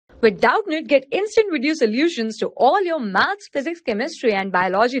With Doubtnut, get instant video solutions to all your maths, physics, chemistry, and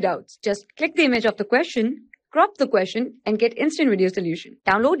biology doubts. Just click the image of the question, crop the question, and get instant video solution.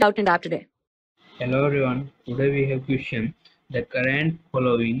 Download Doubtnut app today. Hello everyone, today we have question. The current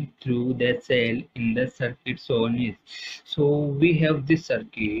flowing through the cell in the circuit shown is. So we have this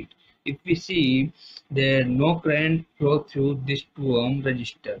circuit. If we see there no current flow through this 2 ohm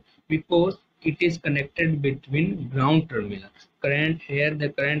resistor because it is connected between ground terminal. Current here, the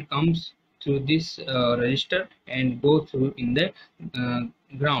current comes through this resistor and go through in the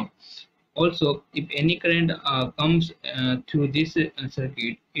ground. Also, if any current comes through this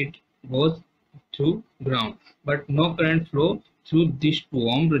circuit, it goes through ground, but no current flow through this 2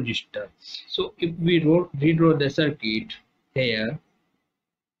 ohm resistor. So if we redraw the circuit here,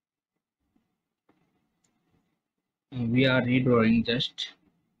 we are redrawing just.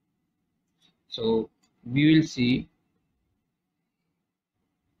 So we will see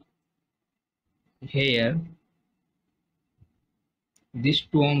here this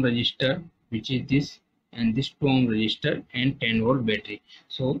 2 ohm resistor, which is this, and this 2 ohm resistor and 10 volt battery.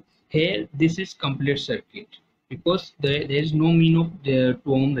 So here this is complete circuit because there is no mean of the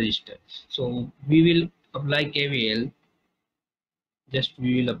 2 ohm resistor. So we will apply KVL. Just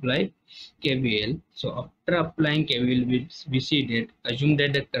we will apply KVL. So after applying KVL, we see that assume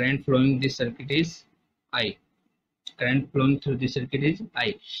that the current flowing this circuit is I. Current flowing through this circuit is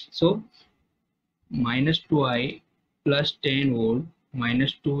I. So minus 2I plus 10 volt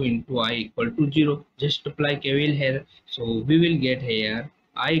minus 2 into I equal to 0. Just apply KVL here. So we will get here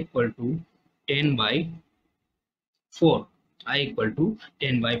I equal to 10 by 4. I equal to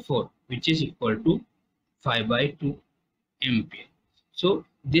 10 by 4, which is equal to 5 by 2 ampere. So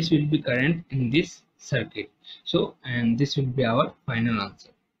this will be current in this circuit. So, and this will be our final answer.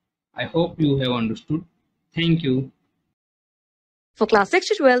 I hope you have understood. Thank you. For class 6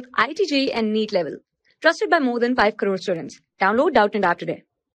 to 12, IIT JEE and NEET level. Trusted by more than 5 crore students. Download Doubtnut app today.